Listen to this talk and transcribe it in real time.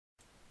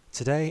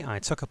Today I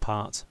took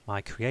apart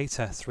my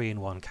Creator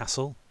 3-in-1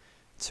 castle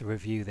to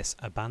review this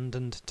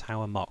abandoned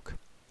tower MOC,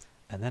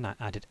 and then I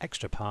added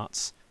extra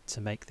parts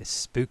to make this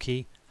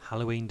spooky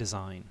Halloween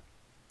design.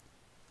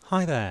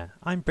 Hi there,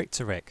 I'm Brick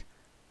to Rick.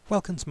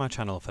 Welcome to my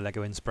channel for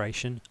LEGO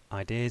inspiration,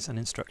 ideas and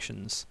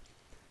instructions.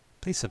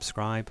 Please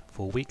subscribe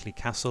for weekly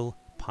castle,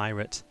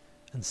 pirate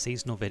and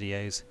seasonal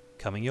videos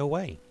coming your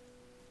way.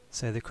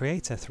 So the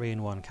Creator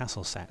 3-in-1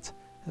 castle set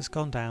has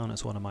gone down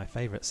as one of my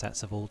favourite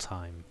sets of all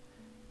time,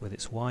 with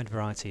its wide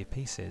variety of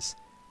pieces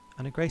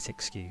and a great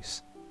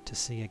excuse to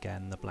see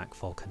again the Black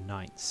Falcon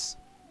Knights.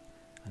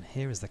 And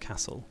here is the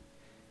castle.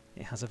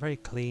 It has a very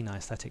clean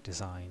aesthetic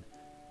design,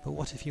 but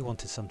what if you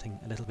wanted something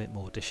a little bit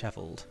more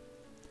dishevelled?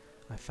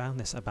 I found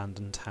this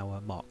abandoned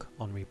tower MOC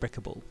on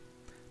Rebrickable,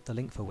 the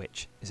link for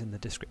which is in the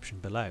description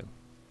below.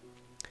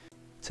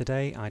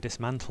 Today I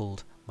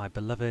dismantled my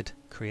beloved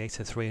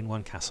Creator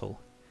 3-in-1 castle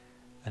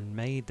and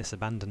made this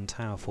abandoned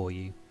tower for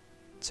you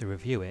to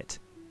review it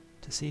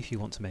to see if you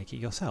want to make it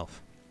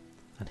yourself.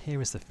 And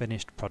here is the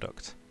finished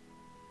product.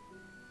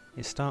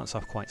 It starts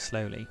off quite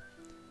slowly,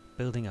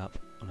 building up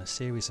on a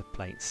series of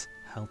plates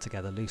held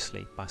together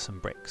loosely by some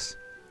bricks.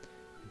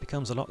 It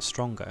becomes a lot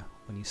stronger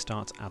when you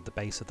start at the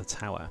base of the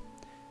tower.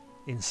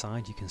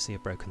 Inside you can see a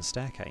broken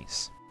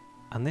staircase,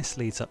 and this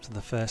leads up to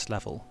the first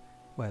level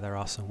where there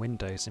are some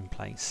windows in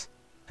place,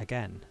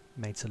 again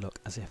made to look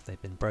as if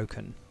they've been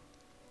broken.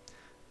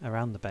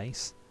 Around the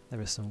base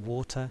there is some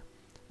water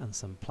and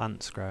some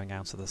plants growing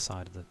out of the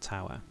side of the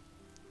tower.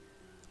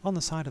 On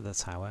the side of the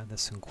tower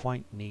there's some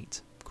quite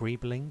neat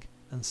greebling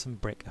and some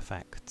brick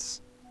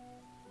effects.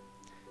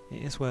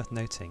 It is worth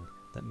noting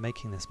that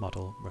making this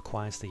model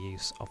requires the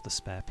use of the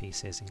spare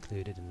pieces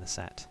included in the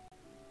set.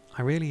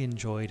 I really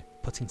enjoyed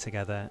putting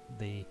together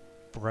the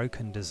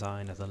broken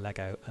design of the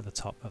Lego at the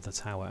top of the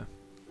tower.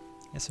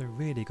 It's a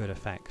really good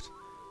effect,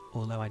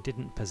 although I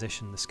didn't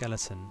position the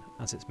skeleton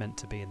as it's meant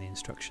to be in the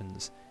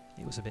instructions.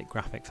 It was a bit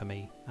graphic for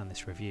me and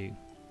this review.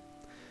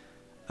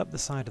 Up the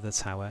side of the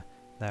tower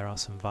there are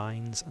some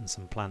vines and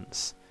some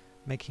plants,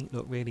 making it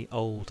look really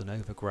old and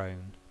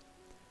overgrown.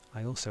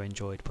 I also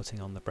enjoyed putting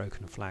on the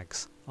broken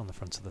flags on the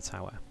front of the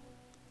tower.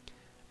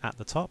 At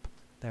the top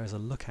there is a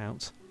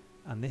lookout,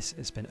 and this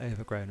has been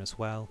overgrown as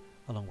well,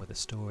 along with a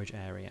storage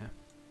area.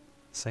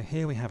 So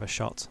here we have a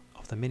shot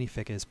of the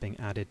minifigures being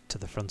added to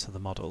the front of the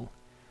model.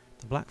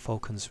 The Black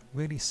Falcons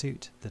really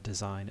suit the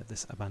design of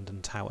this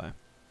abandoned tower.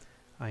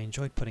 I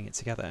enjoyed putting it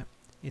together.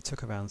 It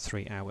took around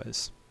 3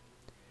 hours.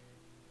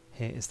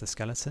 Here is the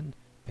skeleton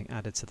being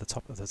added to the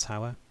top of the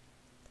tower,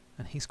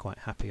 and he's quite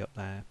happy up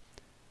there,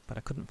 but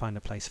I couldn't find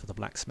a place for the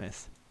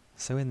blacksmith.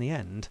 So in the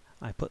end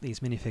I put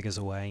these minifigures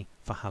away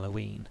for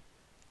Halloween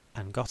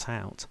and got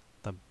out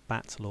the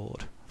Bat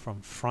Lord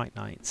from Fright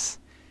Nights.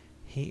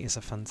 He is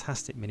a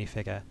fantastic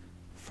minifigure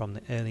from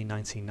the early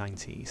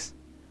 1990s,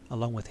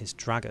 along with his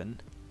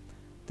dragon.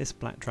 This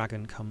black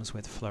dragon comes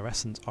with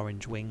fluorescent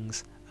orange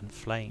wings and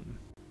flame.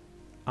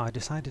 I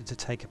decided to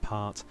take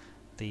apart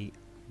the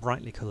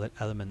brightly coloured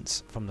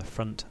elements from the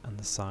front and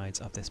the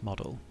sides of this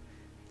model,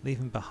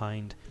 leaving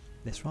behind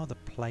this rather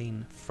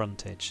plain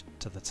frontage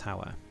to the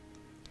tower.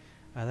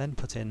 I then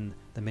put in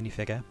the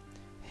minifigure.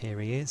 Here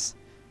he is,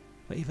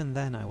 but even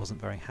then I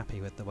wasn't very happy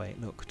with the way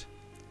it looked,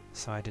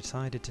 so I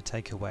decided to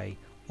take away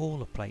all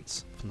the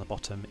plates from the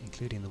bottom,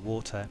 including the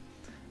water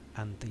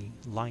and the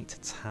light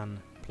tan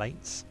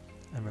plates,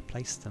 and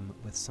replace them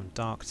with some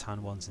dark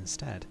tan ones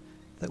instead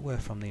that were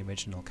from the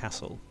original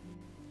castle.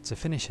 To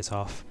finish it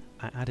off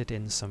I added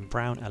in some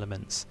brown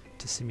elements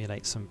to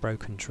simulate some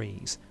broken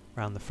trees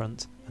around the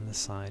front and the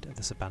side of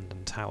this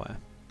abandoned tower.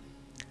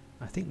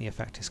 I think the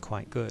effect is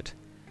quite good,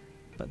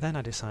 but then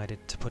I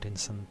decided to put in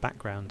some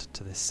background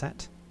to this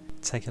set.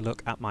 Take a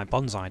look at my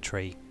bonsai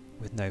tree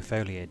with no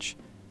foliage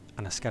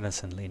and a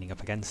skeleton leaning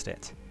up against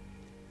it.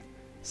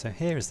 So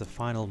here is the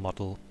final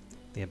model,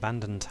 the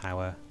abandoned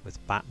tower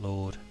with Bat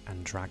Lord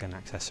and dragon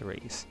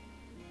accessories.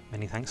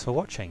 Many thanks for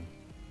watching.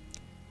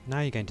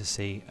 Now you're going to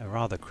see a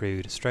rather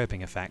crude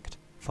strobing effect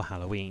for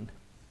Halloween.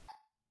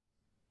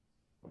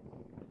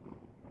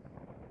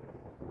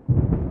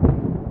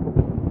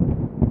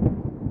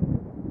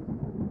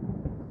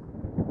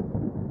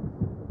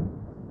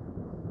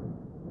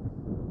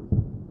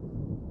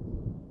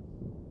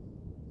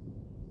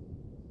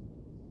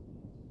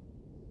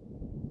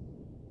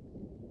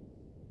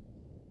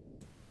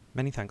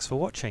 Many thanks for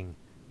watching.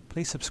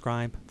 Please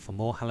subscribe for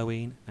more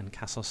Halloween and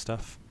castle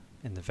stuff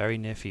in the very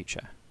near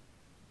future.